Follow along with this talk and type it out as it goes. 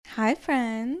Hi,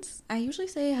 friends. I usually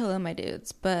say hello, my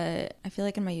dudes, but I feel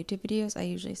like in my YouTube videos, I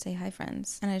usually say hi,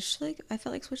 friends. And I felt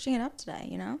like switching it up today,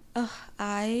 you know?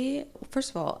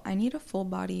 First of all, I need a full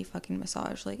body fucking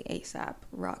massage, like ASAP,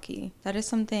 Rocky. That is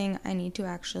something I need to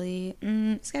actually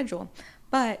schedule.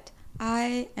 But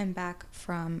I am back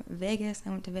from Vegas.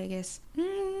 I went to Vegas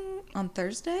on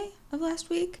Thursday of last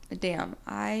week. Damn,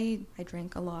 I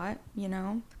drank a lot, you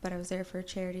know, but I was there for a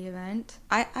charity event.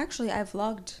 I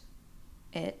vlogged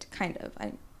it kind of.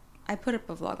 I put up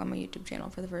a vlog on my YouTube channel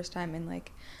for the first time in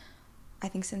I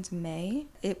think since May.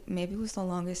 It maybe was the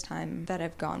longest time that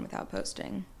I've gone without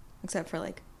posting, except for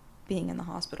being in the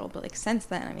hospital, but since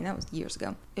then, I mean, that was years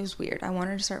ago. It was weird. I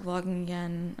wanted to start vlogging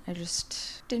again. I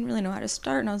just didn't really know how to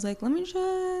start, and I was like, let me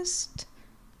just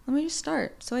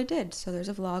start. So I did. So there's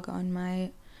a vlog on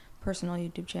my personal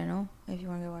YouTube channel if you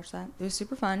want to go watch that. It was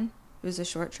super fun. It was a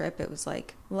short trip. It was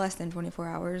less than 24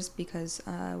 hours because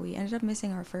we ended up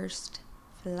missing our first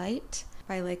flight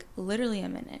by literally a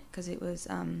minute because it was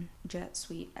Jet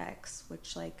Suite X,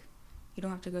 which you don't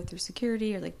have to go through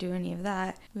security or do any of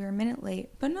that. We were a minute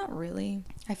late, but not really.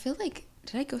 I feel did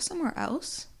I go somewhere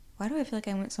else? Why do I feel like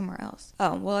I went somewhere else?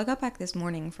 Oh, well, I got back this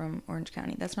morning from Orange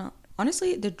County. That's not,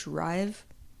 honestly, the drive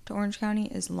to Orange County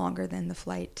is longer than the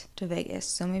flight to Vegas.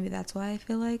 So maybe that's why I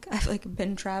feel like I've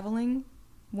been traveling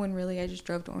when really I just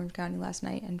drove to Orange County last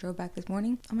night and drove back this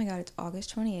morning. Oh my god, it's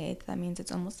August 28th. That means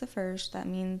it's almost the 1st. That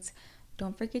means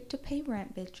don't forget to pay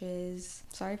rent, bitches.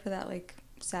 Sorry for that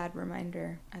sad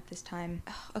reminder at this time.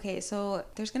 Okay, so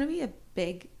there's gonna be a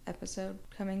big episode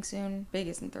coming soon. Big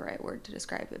isn't the right word to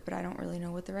describe it, but I don't really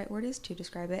know what the right word is to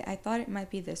describe it. I thought it might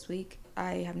be this week.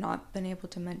 I have not been able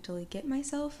to mentally get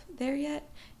myself there yet.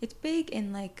 It's big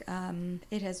and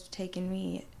it has taken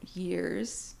me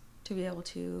years to be able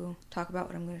to talk about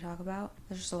what I'm going to talk about.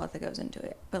 There's just a lot that goes into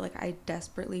it. But I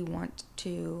desperately want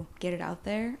to get it out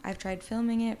there. I've tried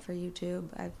filming it for YouTube.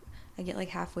 I get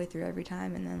halfway through every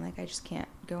time and then I just can't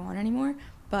go on anymore.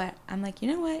 But I'm you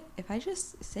know what? If I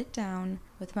just sit down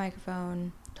with a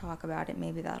microphone, talk about it,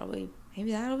 maybe that'll be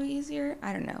easier.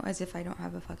 I don't know, as if I don't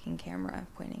have a fucking camera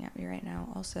pointing at me right now.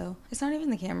 Also, it's not even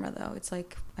the camera though. It's I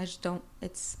just don't,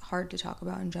 it's hard to talk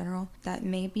about in general. That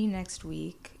may be next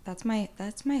week. That's my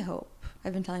hope.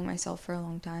 I've been telling myself for a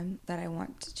long time that I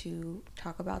want to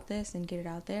talk about this and get it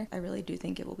out there. I really do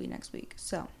think it will be next week.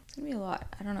 So it's gonna be a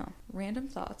lot. I don't know. Random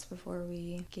thoughts before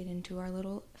we get into our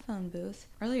little phone booth.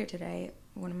 Earlier today,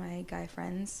 one of my guy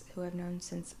friends who I've known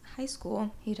since high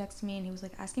school, he texted me and he was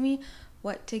asking me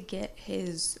what to get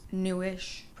his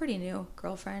pretty new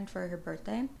girlfriend for her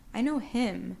birthday. I know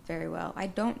him very well. I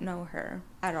don't know her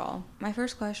at all. My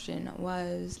first question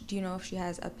was, do you know if she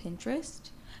has a Pinterest?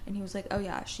 And he was like, oh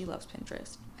yeah, she loves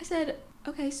Pinterest. I said,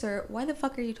 okay, sir, why the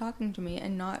fuck are you talking to me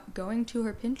and not going to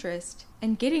her Pinterest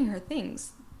and getting her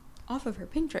things off of her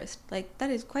Pinterest? That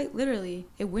is quite literally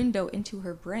a window into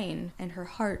her brain and her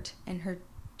heart and her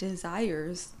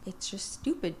desires. It's just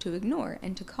stupid to ignore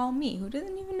and to call me, who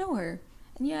doesn't even know her.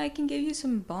 And yeah, I can give you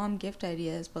some bomb gift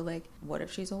ideas, but what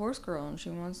if she's a horse girl and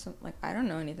she wants some, I don't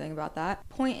know anything about that.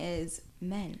 Point is,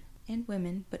 men and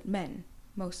women, but men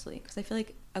mostly, because I feel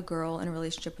a girl in a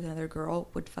relationship with another girl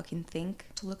would fucking think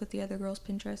to look at the other girl's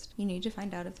Pinterest. You need to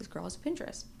find out if this girl has a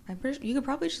Pinterest. I'm pretty sure you could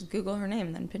probably just Google her name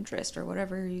and then Pinterest or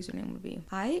whatever her username would be.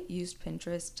 I used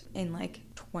Pinterest in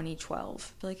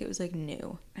 2012. I feel it was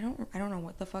new. I don't know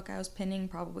what the fuck I was pinning.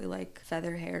 Probably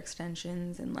feather hair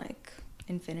extensions and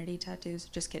infinity tattoos.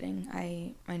 Just kidding.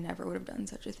 I never would have done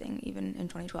such a thing even in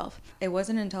 2012. It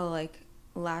wasn't until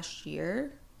last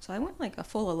year. So I went a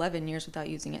full 11 years without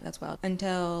using it. That's wild.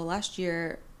 Until last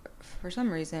year, for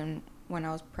some reason, when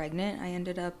I was pregnant, I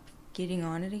ended up getting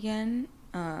on it again.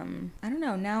 I don't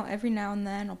know. Now, every now and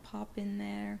then, I'll pop in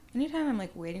there. Anytime I'm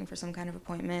waiting for some kind of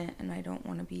appointment and I don't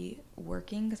want to be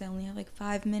working because I only have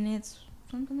 5 minutes,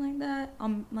 something like that,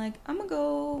 I'm I'm gonna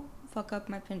go fuck up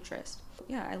my Pinterest.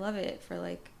 Yeah, I love it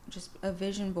for just a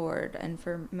vision board and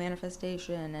for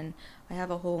manifestation, and I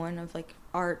have a whole one of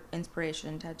art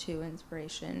inspiration, tattoo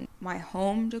inspiration, my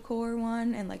home decor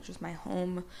one, and just my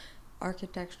home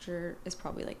architecture is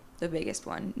probably the biggest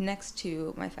one next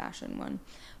to my fashion one.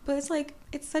 But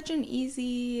it's such an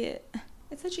easy,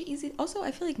 also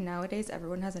I feel nowadays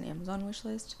everyone has an Amazon wish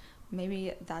list.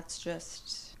 Maybe that's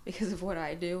just because of what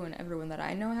I do and everyone that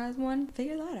I know has one.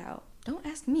 Figure that out. Don't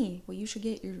ask me what you should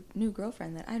get your new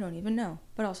girlfriend that I don't even know.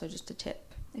 But also just a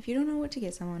tip. If you don't know what to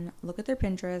get someone, look at their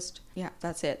Pinterest. Yeah,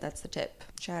 that's it. That's the tip.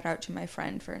 Shout out to my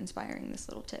friend for inspiring this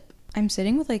little tip. I'm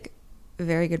sitting with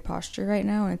very good posture right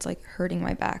now, and it's like hurting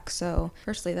my back. So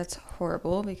firstly, that's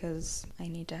horrible because I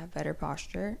need to have better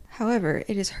posture. However,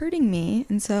 it is hurting me,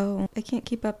 and so I can't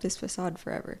keep up this facade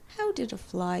forever. How did a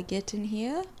fly get in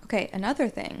here? Okay, another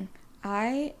thing.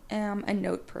 I am a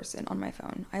note person on my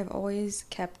phone. I've always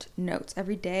kept notes.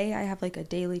 Every day I have like a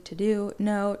daily to-do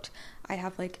note. I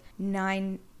have like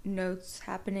 9 notes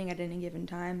happening at any given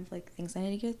time, like things I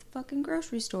need to get at the fucking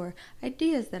grocery store,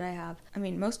 ideas that I have. I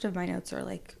mean, most of my notes are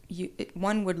like,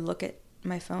 one would look at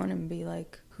my phone and be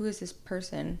like, who is this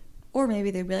person? Or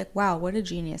maybe they'd be like, wow, what a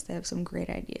genius. They have some great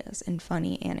ideas and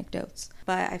funny anecdotes.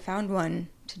 But I found one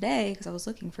today because I was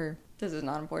looking for, this is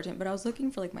not important, but I was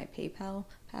looking for like my PayPal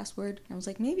password. And I was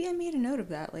like, maybe I made a note of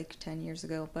that like 10 years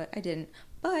ago, but I didn't.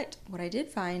 But what I did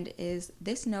find is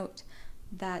this note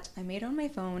that I made on my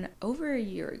phone over a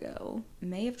year ago,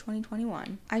 May of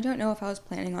 2021. I don't know if I was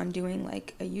planning on doing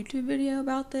like a YouTube video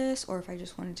about this or if I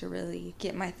just wanted to really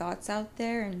get my thoughts out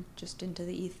there and just into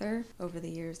the ether. Over the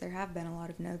years, there have been a lot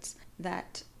of notes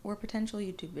that were potential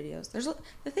YouTube videos.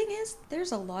 The thing is,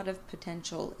 there's a lot of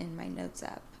potential in my notes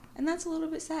app, and that's a little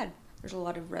bit sad. There's a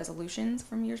lot of resolutions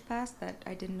from years past that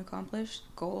I didn't accomplish,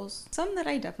 goals, some that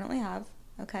I definitely have.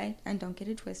 Okay, and don't get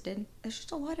it twisted. There's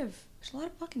just a lot of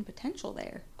fucking potential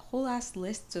there. Whole ass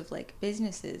lists of like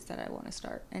businesses that I want to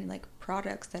start and like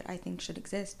products that I think should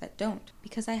exist that don't.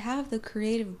 Because I have the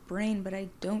creative brain, but I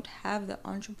don't have the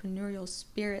entrepreneurial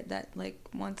spirit that like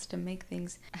wants to make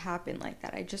things happen like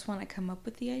that. I just want to come up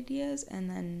with the ideas and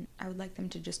then I would like them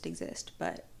to just exist,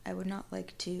 but I would not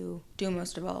like to do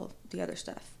most of all the other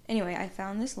stuff. Anyway, I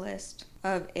found this list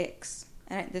of icks.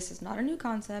 And this is not a new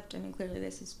concept. I mean, clearly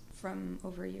this is from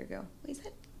over a year ago. Wait, is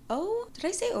that? Oh, did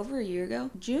I say over a year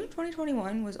ago? June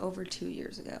 2021 was over 2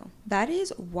 years ago. That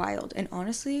is wild. And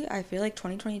honestly, I feel like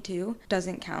 2022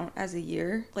 doesn't count as a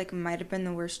year. Like, might have been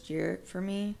the worst year for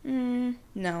me.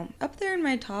 No. Up there in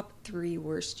my top 3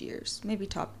 worst years. Maybe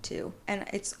top 2. And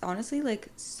it's honestly like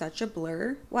such a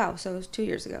blur. Wow, so it was 2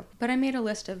 years ago. But I made a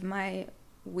list of my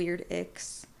weird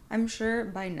icks. I'm sure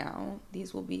by now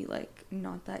these will be like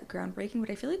not that groundbreaking, but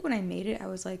I feel like when I made it, I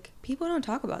was like, people don't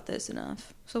talk about this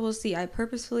enough. So we'll see. I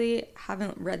purposefully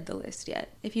haven't read the list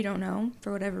yet. If you don't know,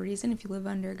 for whatever reason, if you live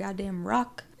under a goddamn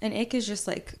rock, an ick is just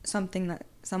like something that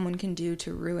someone can do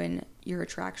to ruin your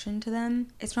attraction to them.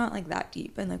 It's not like that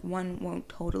deep, and like one won't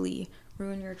totally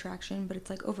ruin your attraction, but it's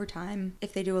like over time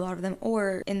if they do a lot of them,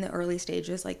 or in the early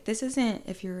stages. Like, this isn't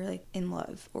if you're like in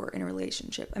love or in a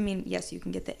relationship. I mean, yes, you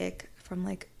can get the ick from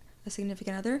like a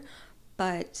significant other,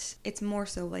 but it's more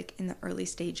so like in the early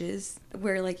stages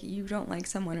where like you don't like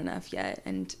someone enough yet,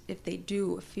 and if they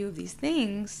do a few of these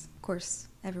things, of course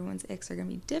everyone's icks are gonna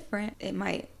be different, it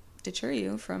might deter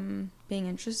you from being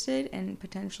interested and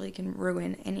potentially can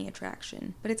ruin any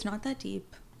attraction. But it's not that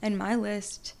deep. And my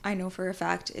list, I know for a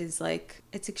fact, is like,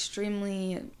 it's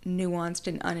extremely nuanced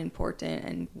and unimportant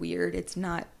and weird. It's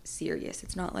not serious.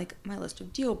 It's not like my list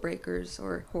of deal breakers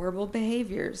or horrible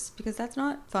behaviors, because that's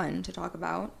not fun to talk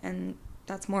about and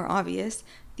that's more obvious.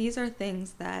 These are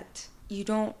things that you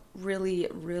don't really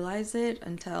realize it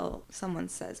until someone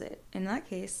says it. In that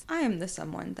case, I am the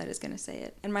someone that is going to say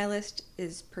it. And my list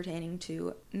is pertaining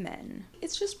to men.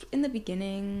 It's just in the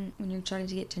beginning when you're trying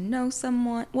to get to know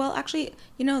someone. Well, actually,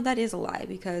 you know, that is a lie,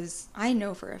 because I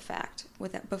know for a fact,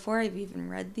 before I've even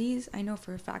read these, I know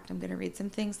for a fact I'm going to read some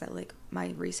things that like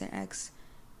my recent ex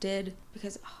did,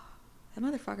 because that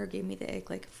motherfucker gave me the ick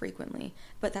like frequently.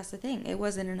 But that's the thing, it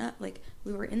wasn't enough. Like,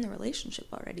 we were in the relationship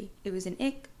already. It was an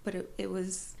ick, but it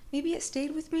was, maybe it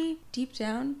stayed with me deep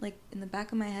down, like in the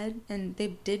back of my head, and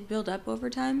they did build up over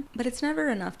time. But it's never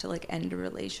enough to like end a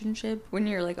relationship when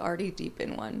you're like already deep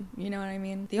in one, you know what I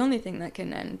mean? The only thing that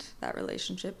can end that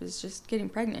relationship is just getting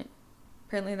pregnant.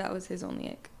 Apparently that was his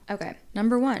only ick. Okay,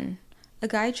 number 1, a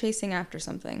guy chasing after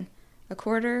something. A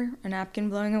quarter, a napkin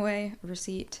blowing away, a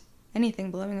receipt,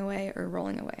 anything blowing away or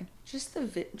rolling away. Just the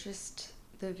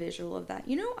visual of that.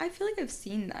 You know, I feel like I've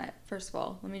seen that. First of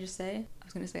all, let me just say, I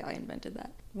was going to say I invented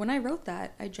that. When I wrote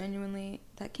that, I genuinely,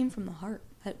 that came from the heart.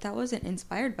 That wasn't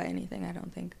inspired by anything, I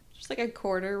don't think. Just like a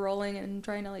quarter rolling and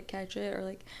trying to like catch it, or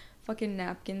like fucking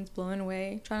napkins blowing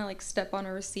away, trying to like step on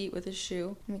a receipt with his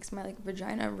shoe. It makes my like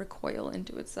vagina recoil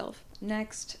into itself.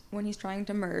 Next, when he's trying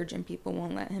to merge and people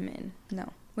won't let him in.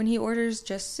 No. When he orders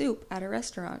just soup at a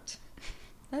restaurant.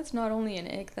 That's not only an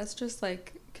ick, that's just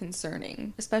like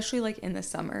concerning. Especially like in the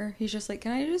summer. He's just like,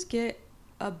 can I just get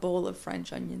a bowl of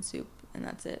French onion soup? And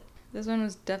that's it. This one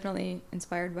was definitely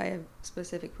inspired by a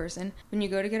specific person. When you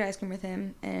go to get ice cream with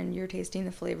him and you're tasting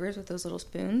the flavors with those little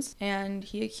spoons, and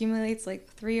he accumulates like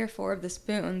 3 or 4 of the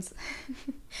spoons,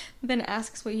 then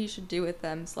asks what he should do with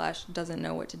them, / doesn't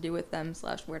know what to do with them,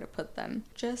 / where to put them.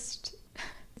 Just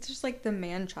It's just like the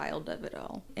man-child of it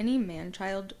all. Any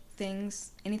man-child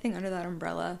things, anything under that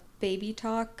umbrella. Baby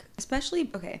talk,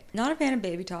 especially, okay, not a fan of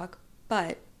baby talk,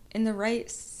 but in the right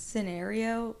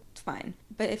scenario, it's fine.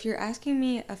 But if you're asking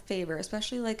me a favor,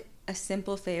 especially like a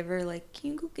simple favor, like,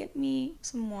 can you go get me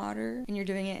some water? And you're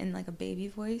doing it in like a baby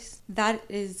voice, that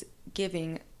is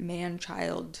giving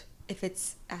man-child if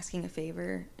it's asking a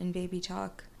favor in baby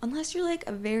talk. Unless you're like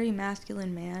a very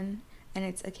masculine man and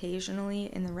it's occasionally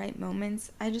in the right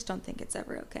moments, I just don't think it's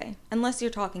ever okay. Unless you're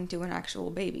talking to an actual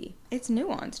baby. It's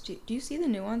nuanced. Do you see the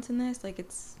nuance in this? Like,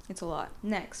 it's a lot.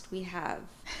 Next, we have...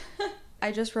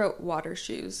 I just wrote water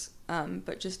shoes,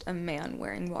 but just a man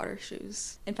wearing water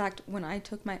shoes. In fact, when I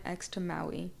took my ex to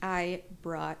Maui, I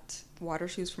brought water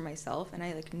shoes for myself, and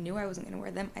I like knew I wasn't gonna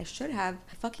wear them. I should have.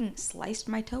 I fucking sliced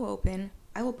my toe open.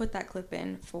 I will put that clip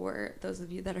in for those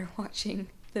of you that are watching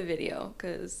the video,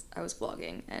 because I was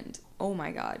vlogging, and oh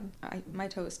my god, my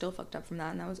toe is still fucked up from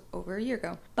that, and that was over a year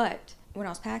ago. But when I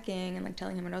was packing and like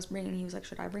telling him what I was bringing, he was like,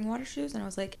 should I bring water shoes? And I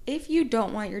was like, if you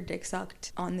don't want your dick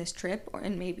sucked on this trip,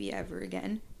 and maybe ever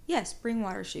again, yes, bring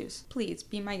water shoes. Please,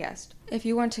 be my guest. If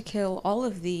you want to kill all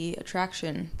of the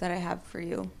attraction that I have for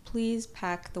you, please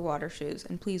pack the water shoes,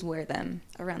 and please wear them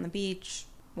around the beach,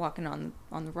 walking on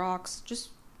the rocks,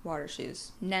 just water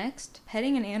shoes. Next,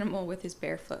 petting an animal with his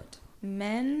bare foot.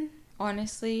 Men,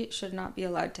 honestly, should not be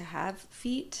allowed to have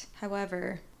feet.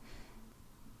 However,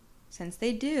 since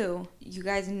they do, you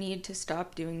guys need to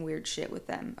stop doing weird shit with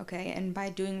them, okay? And by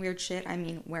doing weird shit, I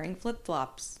mean wearing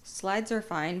flip-flops. Slides are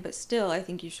fine, but still, I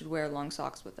think you should wear long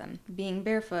socks with them. Being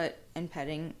barefoot and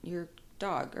petting your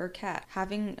dog or cat.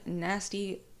 Having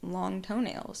nasty long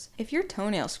toenails. If your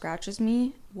toenail scratches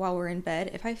me while we're in bed,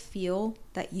 if I feel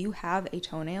that you have a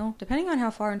toenail, depending on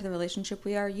how far into the relationship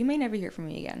we are, you may never hear from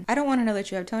me again. I don't want to know that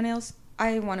you have toenails.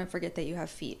 I want to forget that you have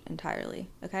feet entirely,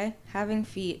 okay? Having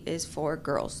feet is for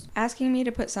girls. Asking me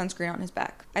to put sunscreen on his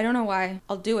back. I don't know why.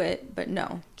 I'll do it, but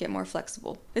no. Get more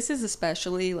flexible. This is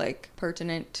especially, like,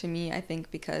 pertinent to me, I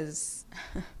think, because...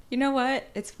 you know what?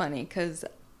 It's funny, because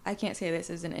I can't say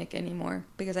this is an ick anymore,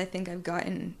 because I think I've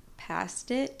gotten past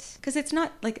it, because it's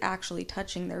not like actually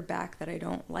touching their back that I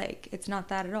don't like. It's not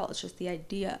that at all. It's just the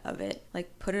idea of it.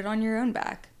 Like, put it on your own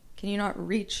back. Can you not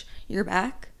reach your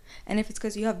back? And if it's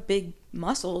because you have big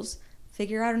muscles,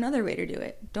 figure out another way to do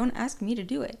it. Don't ask me to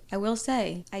do it. I will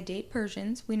say, I date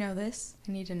Persians. We know this.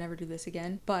 I need to never do this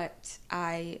again. But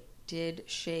I did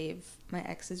shave my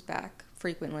ex's back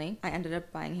frequently. I ended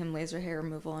up buying him laser hair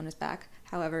removal on his back.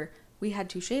 However, we had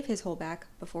to shave his whole back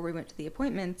before we went to the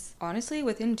appointments. Honestly,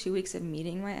 within 2 weeks of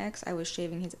meeting my ex, I was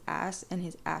shaving his ass and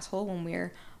his asshole when we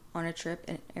were on a trip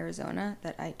in Arizona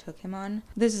that I took him on.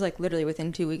 This is like literally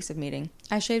within 2 weeks of meeting.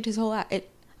 I shaved his whole ass.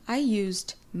 I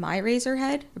used my razor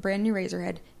head, a brand new razor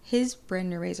head, his brand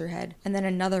new razor head, and then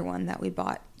another one that we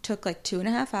bought. Took like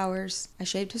 2.5 hours. I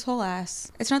shaved his whole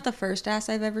ass. It's not the first ass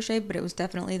I've ever shaved, but it was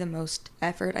definitely the most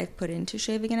effort I've put into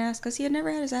shaving an ass, because he had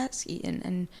never had his ass eaten.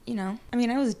 And, you know, I mean,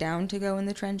 I was down to go in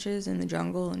the trenches, in the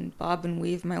jungle, and bob and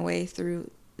weave my way through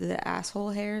the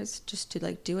asshole hairs just to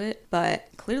like do it, but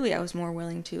clearly I was more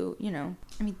willing to, you know,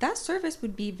 I mean, that service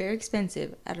would be very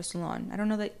expensive at a salon. I don't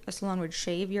know that a salon would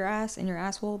shave your ass and your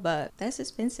asshole, but that's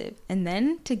expensive. And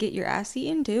then to get your ass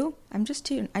eaten too, I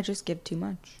just give too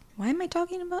much. Why am I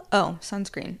talking about? Oh,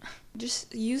 sunscreen.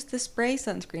 Just use the spray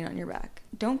sunscreen on your back.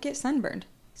 Don't get sunburned.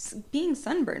 Being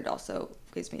sunburned also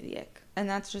gives me the ick. And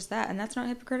that's just that. And that's not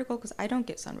hypocritical, because I don't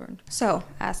get sunburned. So,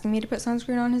 asking me to put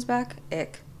sunscreen on his back,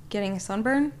 ick. Getting a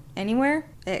sunburn anywhere,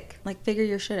 ick. Like, figure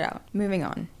your shit out. Moving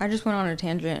on. I just went on a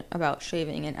tangent about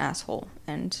shaving an asshole,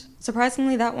 and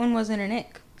surprisingly that one wasn't an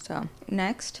ick. So,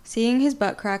 next, seeing his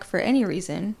butt crack for any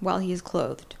reason while he is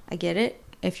clothed. I get it.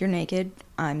 If you're naked,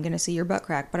 I'm gonna see your butt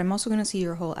crack, but I'm also gonna see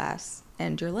your whole ass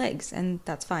and your legs, and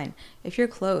that's fine. If you're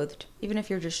clothed, even if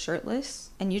you're just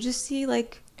shirtless, and you just see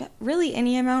like really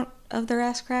any amount of their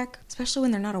ass crack, especially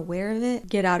when they're not aware of it,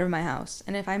 get out of my house.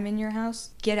 And if I'm in your house,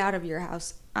 get out of your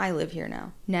house. I live here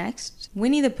now. Next,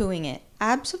 Winnie the Poohing it.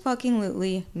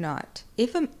 Abso-fucking-lutely not.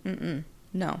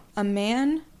 No. A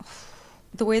man,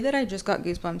 the way that I just got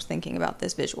goosebumps thinking about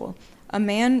this visual. A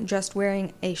man just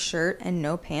wearing a shirt and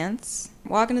no pants,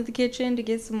 walking to the kitchen to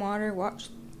get some water,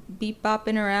 beep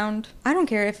bopping around. I don't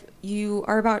care if you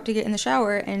are about to get in the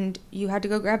shower and you had to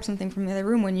go grab something from the other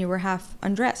room when you were half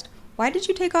undressed. Why did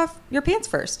you take off your pants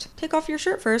first? Take off your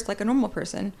shirt first like a normal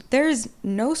person. There is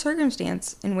no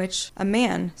circumstance in which a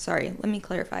man, sorry, let me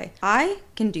clarify. I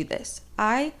can do this.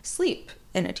 I sleep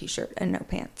in a t-shirt and no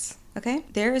pants. Okay?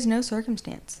 There is no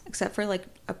circumstance, except for like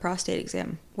a prostate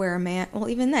exam, where a man, well,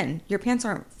 even then, your pants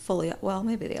aren't fully, well,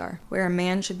 maybe they are, where a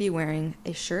man should be wearing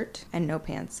a shirt and no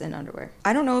pants and underwear.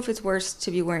 I don't know if it's worse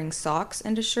to be wearing socks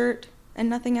and a shirt and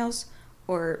nothing else,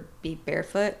 or be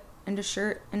barefoot and a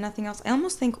shirt and nothing else. I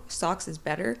almost think socks is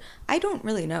better. I don't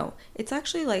really know. It's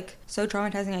actually like so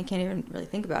traumatizing I can't even really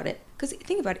think about it. Because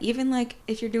think about it, even like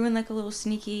if you're doing like a little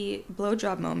sneaky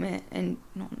blowjob moment, and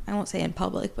I won't say in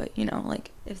public, but you know,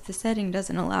 like if the setting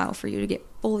doesn't allow for you to get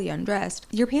fully undressed,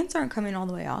 your pants aren't coming all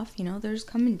the way off, you know, they're just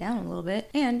coming down a little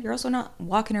bit. And you're also not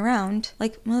walking around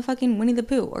like motherfucking Winnie the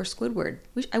Pooh or Squidward.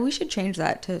 We should change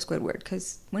that to Squidward,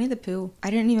 because Winnie the Pooh, I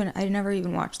never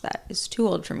even watched that. It's too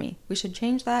old for me. We should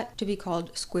change that to be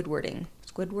called Squidwarding.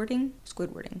 Squidwarding?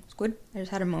 Squid? I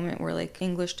just had a moment where like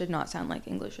English did not sound like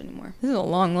English anymore. This is a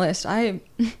long list.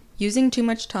 Using too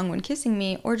much tongue when kissing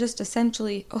me, or just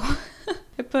essentially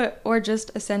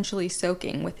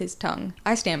soaking with his tongue.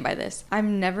 I stand by this. I've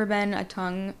never been a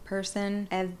tongue person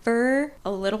ever.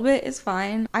 A little bit is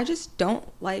fine. I just don't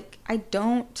like,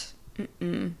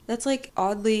 That's like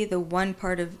oddly the one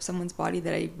part of someone's body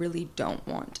that I really don't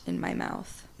want in my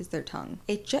mouth is their tongue.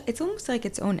 It's almost like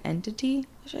its own entity.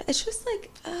 It's just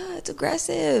like, it's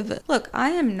aggressive. Look, I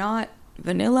am not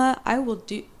vanilla.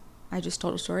 I just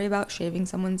told a story about shaving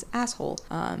someone's asshole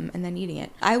and then eating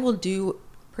it. I will do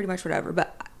pretty much whatever,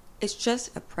 but it's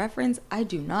just a preference. I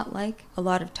do not like a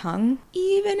lot of tongue,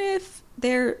 even if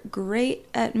they're great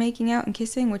at making out and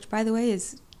kissing, which by the way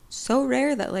is so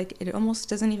rare that like it almost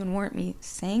doesn't even warrant me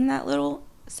saying that little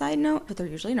side note, but they're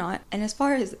usually not. And as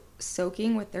far as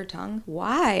soaking with their tongue,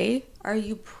 why are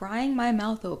you prying my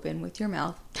mouth open with your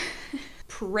mouth,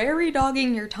 prairie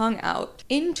dogging your tongue out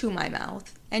into my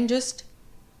mouth, and just,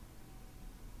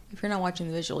 if you're not watching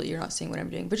the visual, you're not seeing what I'm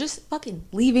doing, but just fucking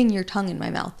leaving your tongue in my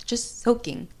mouth, just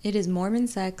soaking. It is Mormon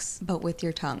sex, but with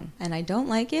your tongue. And I don't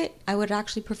like it. I would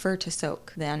actually prefer to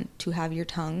soak than to have your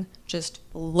tongue just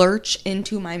lurch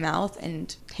into my mouth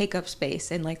and take up space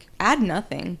and like add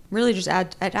nothing. Really just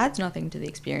it adds nothing to the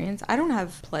experience. I don't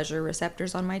have pleasure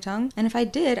receptors on my tongue. And if I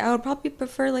did, I would probably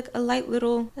prefer like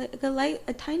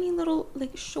a tiny little,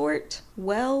 like short,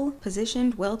 well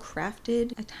positioned, well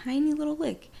crafted, a tiny little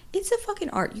lick. It's a fucking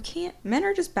art. Men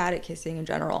are just bad at kissing in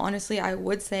general. Honestly, I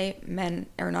would say men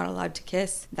are not allowed to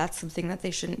kiss. That's something that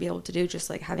they shouldn't be able to do, just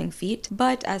like having feet.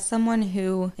 But as someone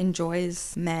who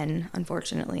enjoys men,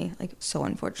 unfortunately, like so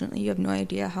unfortunately, you have no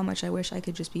idea how much I wish I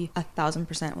could just be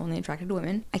 1,000% only attracted to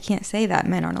women. I can't say that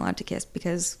men aren't allowed to kiss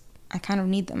because I kind of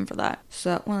need them for that.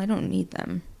 So, well, I don't need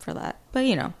them for that. But,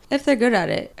 you know, if they're good at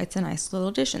it, it's a nice little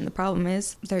addition. The problem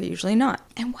is they're usually not.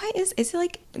 And why is it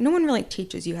like, no one really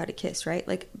teaches you how to kiss, right?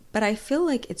 Like, but I feel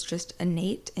like it's just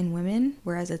innate in women,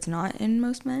 whereas it's not in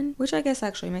most men, which I guess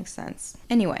actually makes sense.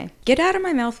 Anyway, get out of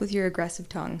my mouth with your aggressive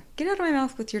tongue. Get out of my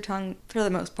mouth with your tongue for the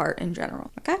most part in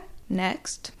general, okay?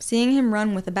 Next, seeing him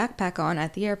run with a backpack on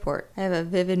at the airport. I have a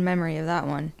vivid memory of that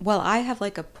one. Well, I have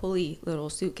like a pulley little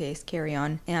suitcase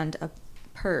carry-on and a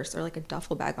purse or like a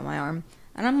duffel bag on my arm.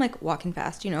 And I'm like walking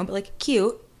fast, you know, but like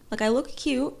cute. Like I look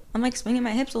cute. I'm like swinging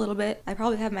my hips a little bit. I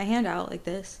probably have my hand out like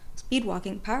this. Speed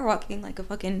walking, power walking like a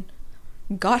fucking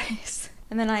goddess.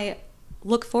 And then I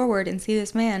look forward and see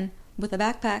this man with a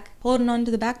backpack, holding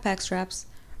onto the backpack straps,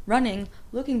 running,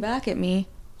 looking back at me,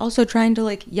 also trying to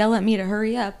like yell at me to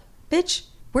hurry up. Bitch,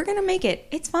 we're gonna make it.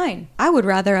 It's fine. I would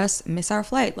rather us miss our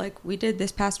flight like we did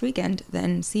this past weekend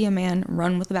than see a man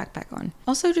run with a backpack on.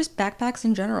 Also, just backpacks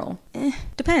in general.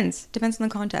 Depends. Depends on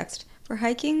the context. For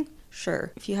hiking,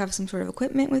 sure. If you have some sort of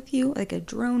equipment with you, like a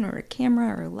drone or a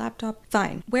camera or a laptop,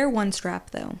 fine. Wear one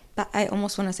strap though. I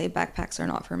almost want to say backpacks are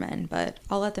not for men, but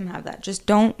I'll let them have that. Just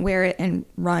don't wear it and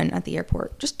run at the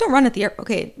airport. Just don't run at the airport.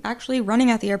 Okay, actually running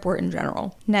at the airport in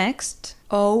general. Next.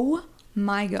 Oh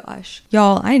my gosh.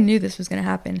 Y'all, I knew this was gonna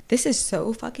happen. This is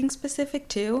so fucking specific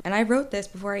too. And I wrote this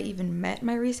before I even met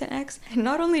my recent ex. And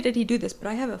not only did he do this, but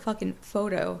I have a fucking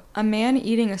photo. A man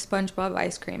eating a SpongeBob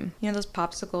ice cream. You know those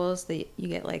popsicles that you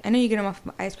get like, I know you get them off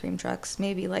of ice cream trucks,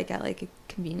 maybe like at like a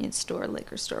convenience store,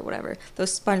 liquor store, whatever.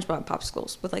 Those SpongeBob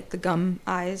popsicles with like the gum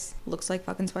eyes. Looks like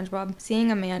fucking SpongeBob.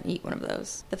 Seeing a man eat one of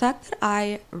those. The fact that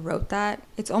I wrote that,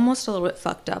 it's almost a little bit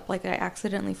fucked up. Like I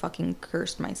accidentally fucking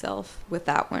cursed myself with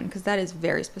that one, because that is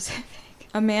very specific.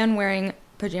 A man wearing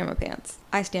pajama pants.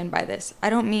 I stand by this.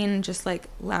 I don't mean just like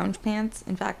lounge pants.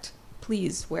 In fact,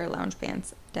 please wear lounge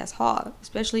pants. That's hot,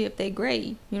 especially if they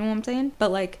gray. You know what I'm saying?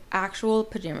 But like actual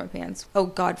pajama pants. Oh,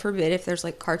 God forbid if there's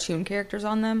like cartoon characters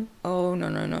on them. Oh, no.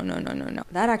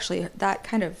 That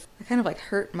kind of like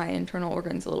hurt my internal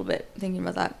organs a little bit thinking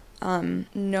about that.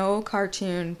 No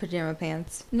cartoon pajama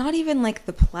pants. Not even like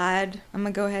the plaid. I'm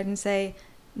gonna go ahead and say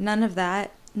none of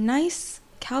that. nice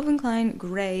Calvin Klein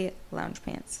gray lounge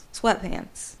pants,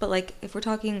 sweatpants. But like if we're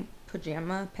talking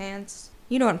pajama pants,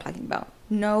 you know what I'm talking about.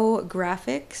 No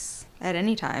graphics at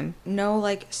any time. No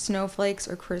like snowflakes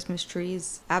or Christmas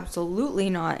trees. Absolutely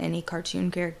not any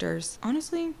cartoon characters.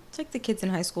 Honestly, it's like the kids in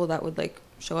high school that would like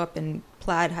show up in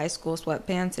plaid high school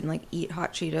sweatpants and like eat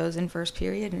hot Cheetos in first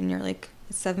period, and you're like,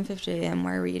 it's 7:50 a.m.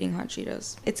 Why are we eating hot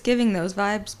Cheetos? It's giving those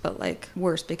vibes, but like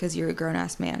worse because you're a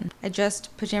grown-ass man.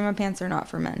 Pajama pants are not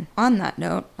for men. On that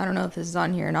note, I don't know if this is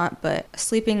on here or not, but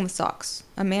sleeping with socks.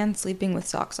 A man sleeping with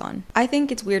socks on. I think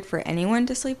it's weird for anyone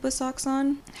to sleep with socks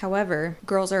on. However,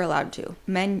 girls are allowed to.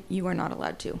 Men, you are not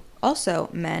allowed to. Also,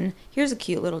 men, here's a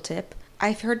cute little tip.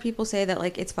 I've heard people say that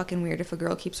like it's fucking weird if a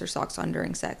girl keeps her socks on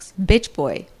during sex. Bitch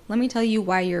boy, let me tell you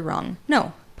why you're wrong.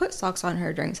 No. Put socks on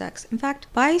her during sex. In fact,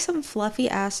 buy some fluffy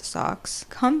ass socks,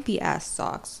 comfy ass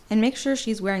socks, and make sure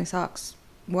she's wearing socks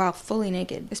while fully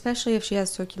naked, especially if she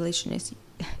has circulation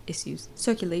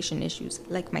issues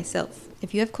like myself.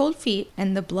 If you have cold feet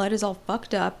and the blood is all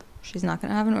fucked up, she's not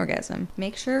gonna have an orgasm.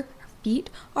 Make sure her feet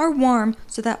are warm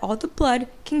so that all the blood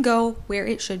can go where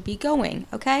it should be going,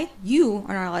 okay? You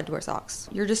are not allowed to wear socks.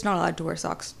 You're just not allowed to wear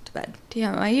socks to bed.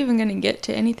 Damn, am I even gonna get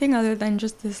to anything other than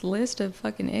just this list of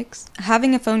fucking icks?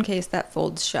 Having a phone case that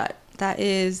folds shut. That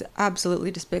is absolutely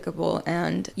despicable,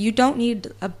 and you don't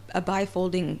need a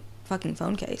bifolding fucking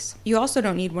phone case. You also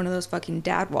don't need one of those fucking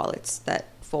dad wallets that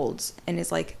folds and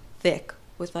is like thick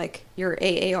with like your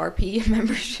AARP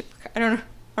membership. I don't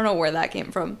know where that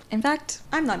came from. In fact,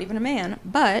 I'm not even a man,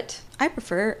 but I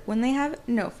prefer when they have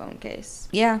no phone case.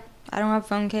 Yeah, I don't have a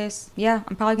phone case. Yeah,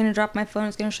 I'm probably gonna drop my phone,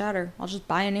 it's gonna shatter. I'll just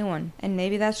buy a new one. And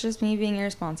maybe that's just me being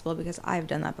irresponsible because I've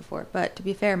done that before. But to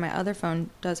be fair, my other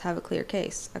phone does have a clear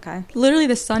case, okay? Literally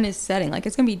the sun is setting. Like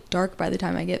it's gonna be dark by the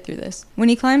time I get through this. When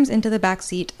he climbs into the back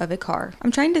seat of a car.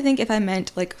 I'm trying to think if I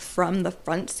meant like from the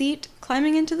front seat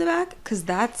climbing into the back, because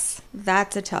that's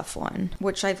a tough one.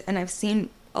 Which I've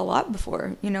seen a lot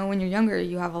before. You know, when you're younger,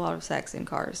 you have a lot of sex in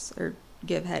cars or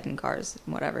give head in cars,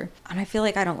 whatever. And I feel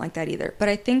like I don't like that either. But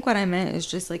I think what I meant is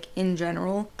just like in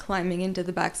general, climbing into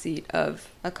the backseat of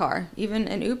a car, even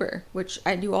an Uber, which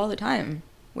I do all the time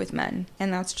with men.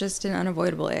 And that's just an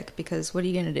unavoidable ick because what are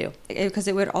you gonna do? Because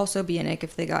it would also be an ick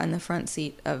if they got in the front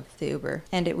seat of the Uber.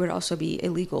 And it would also be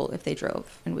illegal if they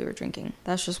drove and we were drinking.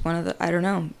 That's just one of the, I don't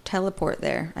know, teleport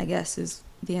there, I guess is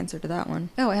the answer to that one.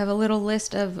 Oh, I have a little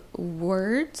list of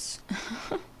words.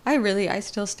 I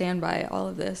still stand by all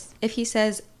of this. If he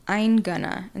says, "Ein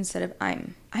gonna" instead of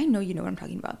 "I'm," I know you know what I'm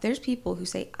talking about. There's people who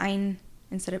say "ein"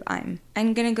 instead of "I'm."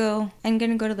 I'm gonna go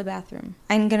to the bathroom.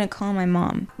 I'm gonna call my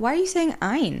mom. Why are you saying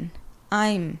 "ein"?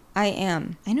 I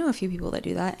am. I know a few people that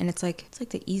do that, and it's like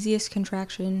the easiest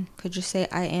contraction. Could just say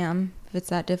 "I am" if it's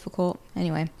that difficult.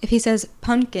 Anyway, if he says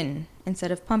pumpkin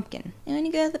instead of pumpkin, I want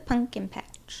to go to the pumpkin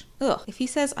patch. Ugh. If he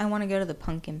says "I want to go to the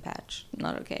pumpkin patch,"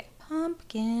 not okay.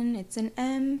 Pumpkin, it's an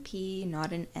MP,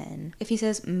 not an N. If he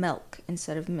says milk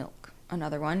instead of milk,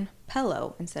 another one.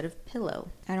 Pillow instead of pillow.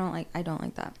 I don't like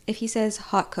that. If he says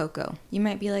hot cocoa, you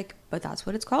might be like, but that's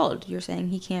what it's called. You're saying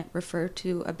he can't refer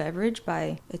to a beverage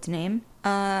by its name?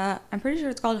 I'm pretty sure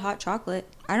it's called hot chocolate.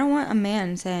 I don't want a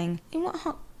man saying,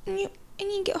 I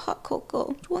need to get hot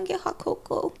cocoa. Do you want to get hot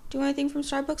cocoa? Do you want anything from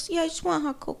Starbucks? Yeah, I just want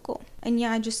hot cocoa. And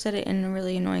yeah, I just said it in a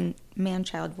really annoying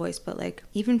man-child voice, but like,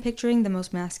 even picturing the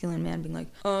most masculine man being like,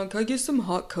 can I get some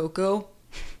hot cocoa?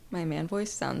 My man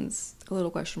voice sounds a little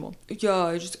questionable.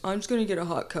 Yeah, I'm just gonna get a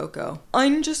hot cocoa.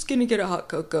 I'm just gonna get a hot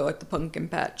cocoa at the pumpkin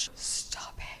patch.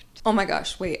 Stop it. Oh my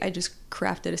gosh, wait, I just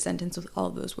crafted a sentence with all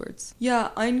of those words. Yeah,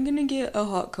 I'm gonna get a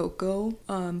hot cocoa,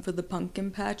 for the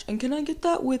pumpkin patch. And can I get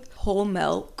that with whole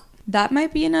milk? That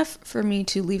might be enough for me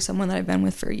to leave someone that I've been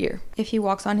with for a year. If he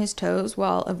walks on his toes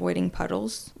while avoiding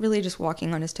puddles, really just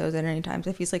walking on his toes at any time.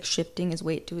 So if he's like shifting his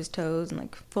weight to his toes and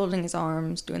like folding his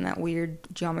arms, doing that weird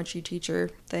geometry teacher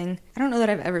thing. I don't know that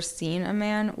I've ever seen a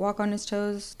man walk on his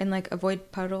toes and like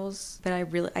avoid puddles, but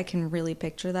I can really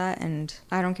picture that, and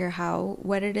I don't care how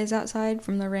wet it is outside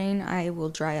from the rain, I will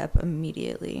dry up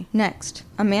immediately. Next,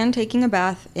 a man taking a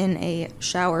bath in a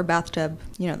shower bathtub.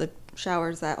 You know, the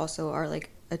showers that also are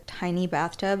like a tiny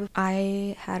bathtub.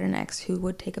 I had an ex who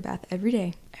would take a bath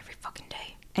every fucking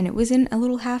day. And it was in a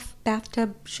little half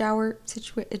bathtub shower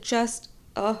situation. It's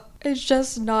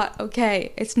just not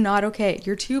okay. It's not okay.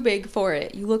 You're too big for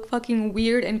it. You look fucking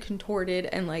weird and contorted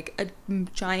and like a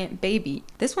giant baby.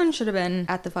 This one should have been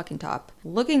at the fucking top,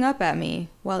 looking up at me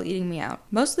while eating me out.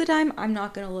 Most of the time, I'm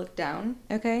not gonna look down,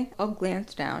 okay? I'll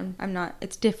glance down.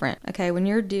 It's different, okay? When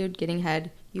you're a dude getting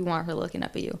head, you want her looking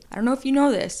up at you. I don't know if you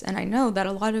know this, and I know that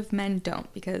a lot of men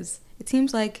don't, because it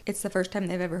seems like it's the first time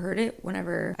they've ever heard it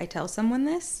whenever I tell someone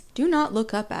this. Do not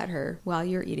look up at her while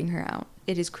you're eating her out.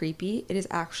 It is creepy. It is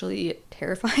actually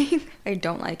terrifying. I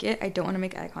don't like it. I don't want to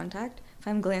make eye contact. If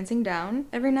I'm glancing down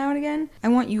every now and again, I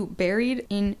want you buried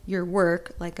in your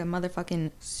work like a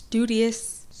motherfucking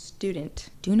studious student.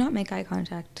 Do not make eye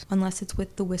contact unless it's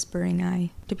with the whispering eye.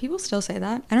 Do people still say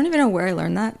that? I don't even know where I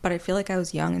learned that, but I feel like I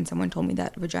was young and someone told me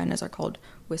that vaginas are called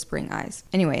whispering eyes.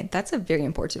 Anyway, that's a very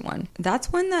important one.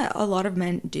 That's one that a lot of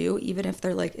men do, even if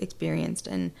they're like experienced,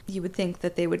 and you would think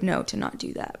that they would know to not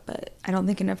do that, but I don't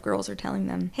think enough girls are telling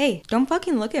them, hey, don't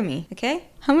fucking look at me, okay?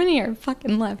 How many are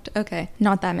fucking left? Okay,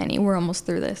 not that many. We're almost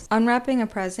through this. Unwrapping a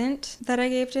present that I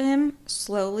gave to him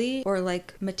slowly or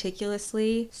like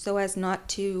meticulously so as not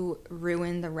to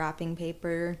ruin the wrapping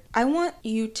paper. I want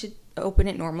you to open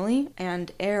it normally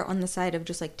and err on the side of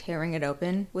just like tearing it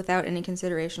open without any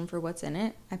consideration for what's in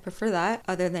it. I prefer that,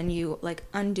 other than you like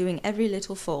undoing every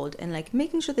little fold and like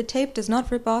making sure the tape does not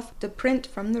rip off the print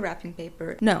from the wrapping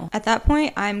paper. No, at that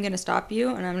point I'm gonna stop you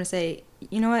and I'm gonna say,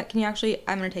 you know what, can you actually,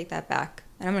 I'm gonna take that back.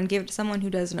 And I'm going to give it to someone who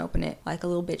doesn't open it like a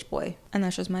little bitch boy. And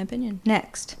that's just my opinion.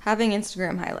 Next, having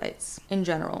Instagram highlights in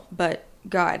general. But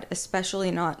God,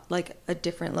 especially not like a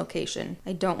different location.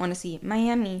 I don't want to see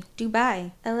Miami,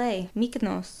 Dubai, LA,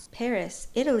 Mykonos, Paris,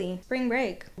 Italy, spring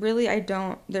break. Really, I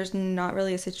don't. There's not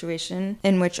really a situation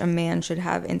in which a man should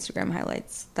have Instagram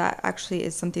highlights. That actually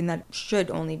is something that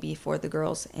should only be for the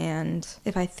girls. And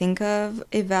if I think of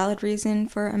a valid reason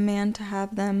for a man to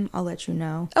have them, I'll let you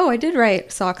know. Oh, I did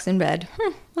write socks in bed.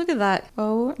 Look at that.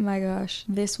 Oh my gosh.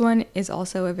 This one is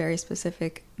also a very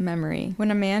specific memory.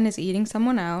 When a man is eating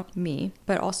someone out, me,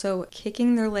 but also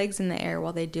kicking their legs in the air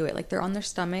while they do it. Like they're on their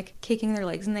stomach, kicking their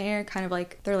legs in the air, kind of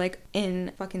like they're like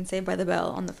in fucking Saved by the Bell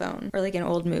on the phone. Or like an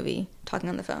old movie, talking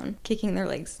on the phone, kicking their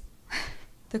legs.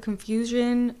 The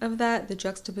confusion of that, the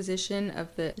juxtaposition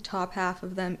of the top half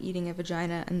of them eating a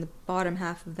vagina and the bottom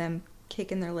half of them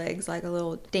kicking their legs like a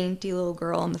little dainty little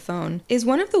girl on the phone is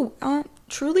one of the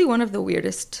truly one of the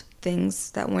weirdest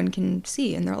things that one can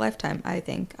see in their lifetime. I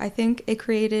think it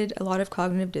created a lot of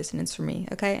cognitive dissonance for me,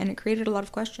 okay? And it created a lot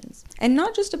of questions, and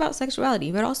not just about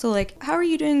sexuality, but also like, how are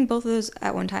you doing both of those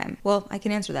at one time? Well, I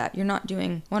can answer that. You're not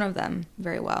doing one of them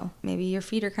very well. Maybe your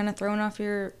feet are kind of throwing off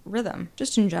your rhythm.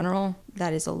 Just in general,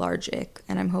 that is a large ick,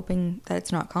 and I'm hoping that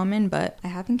it's not common, but I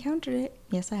have encountered it.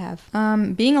 Yes, I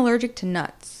have. Being allergic to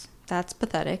nuts. That's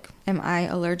pathetic. Am I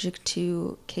allergic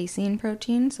to casein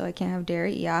protein, so I can't have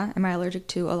dairy? Yeah. Am I allergic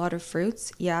to a lot of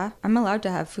fruits? Yeah. I'm allowed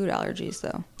to have food allergies,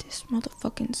 though. This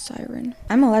motherfucking siren.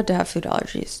 I'm allowed to have food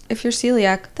allergies. If you're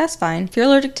celiac, that's fine. If you're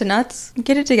allergic to nuts,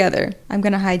 get it together. I'm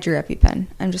gonna hide your EpiPen.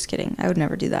 I'm just kidding. I would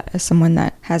never do that as someone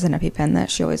that has an EpiPen that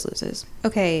she always loses.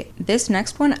 Okay, this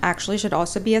next one actually should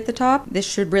also be at the top. This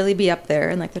should really be up there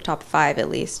in like the top 5 at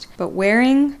least. But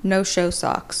wearing no-show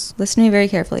socks. Listen to me very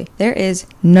carefully. There is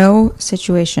no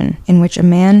situation in which a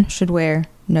man should wear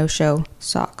no-show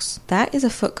socks. That is a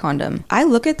foot condom. I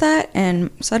look at that and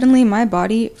suddenly my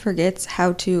body forgets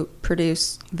how to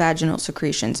produce vaginal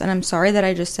secretions. And I'm sorry that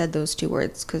I just said those 2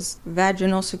 words, because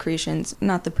vaginal secretions,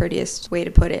 not the prettiest way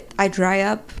to put it. I dry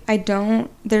up.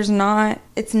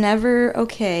 It's never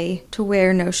okay to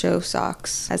wear no-show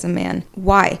socks as a man.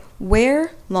 Why?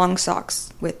 Wear long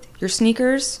socks with your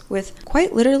sneakers, with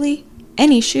quite literally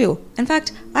any shoe. In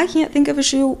fact, I can't think of a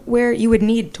shoe where you would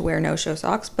need to wear no-show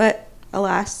socks, but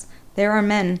alas, there are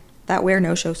men that wear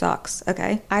no-show socks,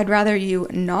 okay? I'd rather you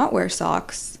not wear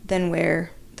socks than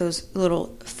wear those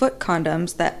little foot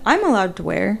condoms that I'm allowed to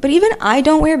wear, but even I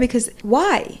don't wear, because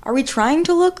why? Are we trying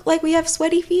to look like we have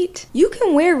sweaty feet? You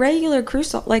can wear regular crew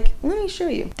socks. Like, let me show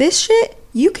you. This shit,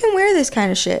 you can wear this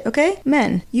kind of shit, okay?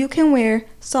 Men, you can wear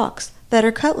socks that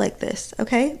are cut like this,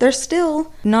 okay? They're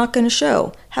still not gonna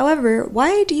show. However,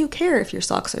 why do you care if your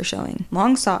socks are showing?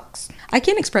 Long socks. I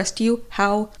can't express to you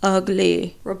how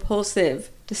ugly, repulsive,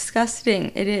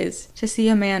 disgusting it is to see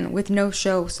a man with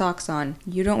no-show socks on.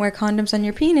 You don't wear condoms on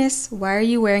your penis. Why are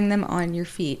you wearing them on your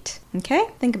feet? Okay?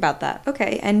 Think about that.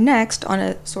 Okay, and next, on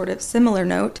a sort of similar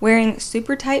note, wearing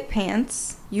super tight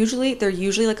pants. They're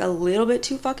usually like a little bit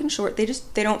too fucking short. They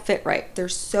don't fit right. They're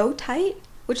so tight,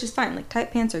 which is fine. Like,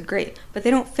 tight pants are great, but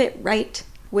they don't fit right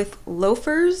with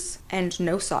loafers and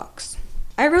no socks.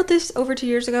 I wrote this over 2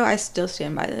 years ago. I still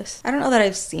stand by this. I don't know that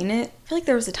I've seen it feel like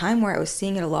there was a time where I was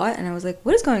seeing it a lot and I was like,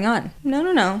 what is going on?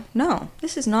 No.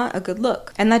 This is not a good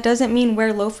look. And that doesn't mean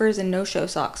wear loafers and no-show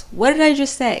socks. What did I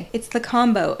just say? It's the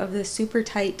combo of the super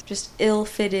tight, just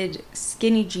ill-fitted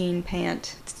skinny jean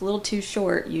pant. It's a little too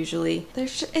short usually.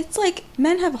 It's like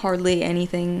men have hardly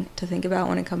anything to think about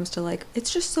when it comes to like,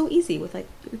 it's just so easy with like,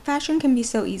 fashion can be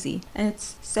so easy. And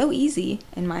it's so easy,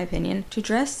 in my opinion, to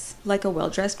dress like a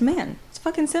well-dressed man. It's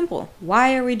fucking simple.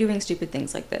 Why are we doing stupid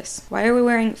things like this? Why are we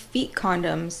wearing feet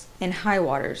condoms and high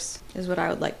waters is what I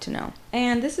would like to know.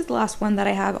 And this is the last one that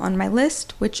I have on my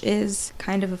list, which is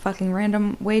kind of a fucking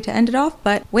random way to end it off,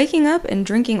 but waking up and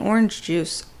drinking orange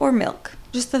juice or milk.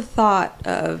 Just the thought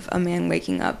of a man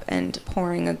waking up and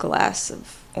pouring a glass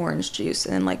of orange juice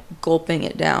and like gulping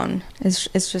it down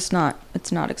it's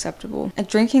not acceptable. And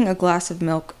drinking a glass of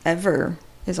milk ever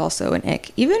is also an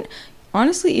ick.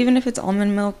 Honestly, even if it's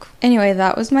almond milk. Anyway,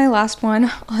 that was my last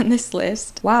one on this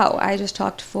list. Wow, I just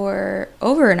talked for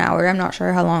over an hour. I'm not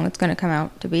sure how long it's going to come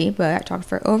out to be, but I talked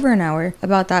for over an hour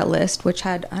about that list, which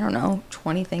had,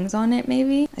 20 things on it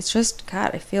maybe. It's just,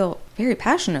 God, I feel very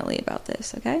passionately about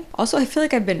this, okay? Also, I feel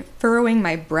like I've been furrowing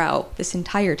my brow this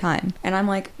entire time. And I'm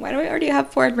like, why do I already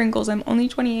have forehead wrinkles? I'm only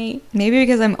 28. Maybe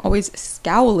because I'm always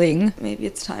scowling. Maybe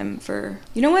it's time for...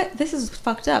 You know what? This is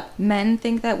fucked up. Men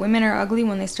think that women are ugly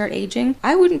when they start aging.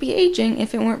 I wouldn't be aging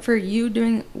if it weren't for you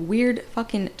doing weird,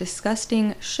 fucking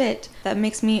disgusting shit that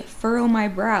makes me furrow my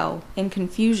brow in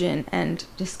confusion and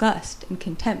disgust and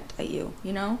contempt at you,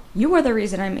 you know? You are the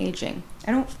reason I'm aging.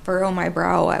 I don't furrow my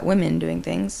brow at women doing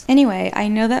things. Anyway, I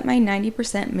know that my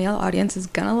 90% male audience is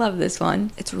gonna love this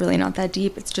one. It's really not that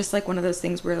deep. It's just like one of those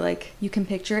things where like you can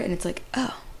picture it and it's like,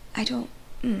 oh, I don't,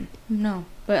 no.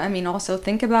 But I mean, also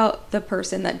think about the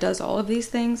person that does all of these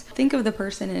things. Think of the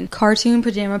person in cartoon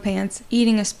pajama pants,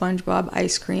 eating a SpongeBob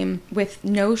ice cream with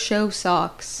no-show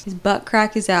socks. His butt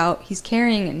crack is out. He's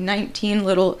carrying 19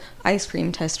 little ice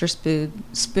cream tester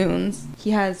spoons.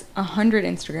 He has 100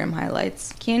 Instagram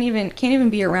highlights. Can't even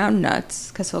be around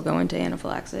nuts because he'll go into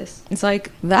anaphylaxis. It's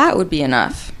like, that would be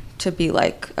enough to be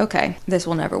like, okay, this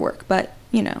will never work. But,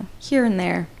 you know, here and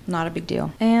there, not a big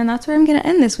deal. And that's where I'm going to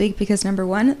end this week because number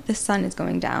one, the sun is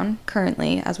going down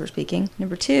currently as we're speaking.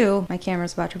 Number two, my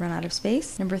camera's about to run out of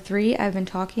space. Number three, I've been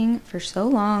talking for so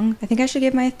long. I think I should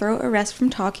give my throat a rest from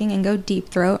talking and go deep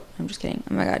throat. I'm just kidding.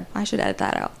 Oh my God. I should edit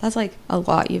that out. That's like a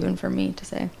lot even for me to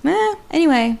say.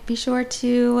 Anyway, be sure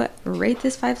to rate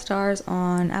this 5 stars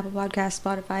on Apple Podcasts,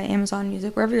 Spotify, Amazon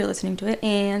Music, wherever you're listening to it,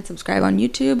 and subscribe on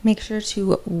YouTube. Make sure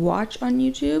to watch on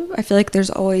YouTube. I feel like there's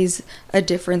always a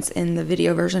difference in the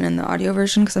video version and the audio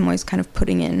version because I'm always kind of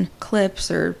putting in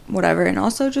clips or whatever. And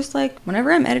also just like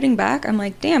whenever I'm editing back, I'm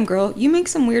like, damn girl, you make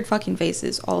some weird fucking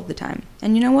faces all of the time.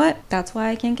 And you know what? That's why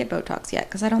I can't get Botox yet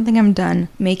because I don't think I'm done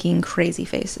making crazy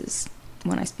faces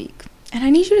when I speak. And I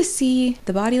need you to see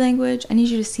the body language. I need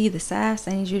you to see the sass.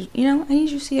 I need you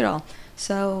to see it all.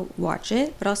 So watch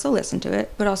it, but also listen to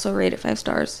it, but also rate it 5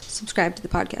 stars. Subscribe to the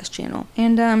podcast channel.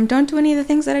 And don't do any of the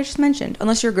things that I just mentioned.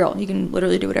 Unless you're a girl, you can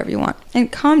literally do whatever you want.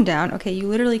 And calm down. Okay, you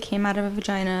literally came out of a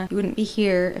vagina. You wouldn't be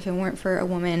here if it weren't for a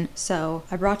woman. So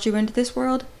I brought you into this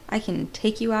world. I can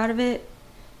take you out of it.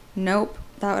 Nope,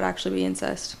 that would actually be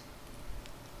incest.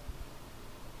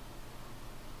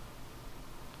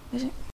 Is it?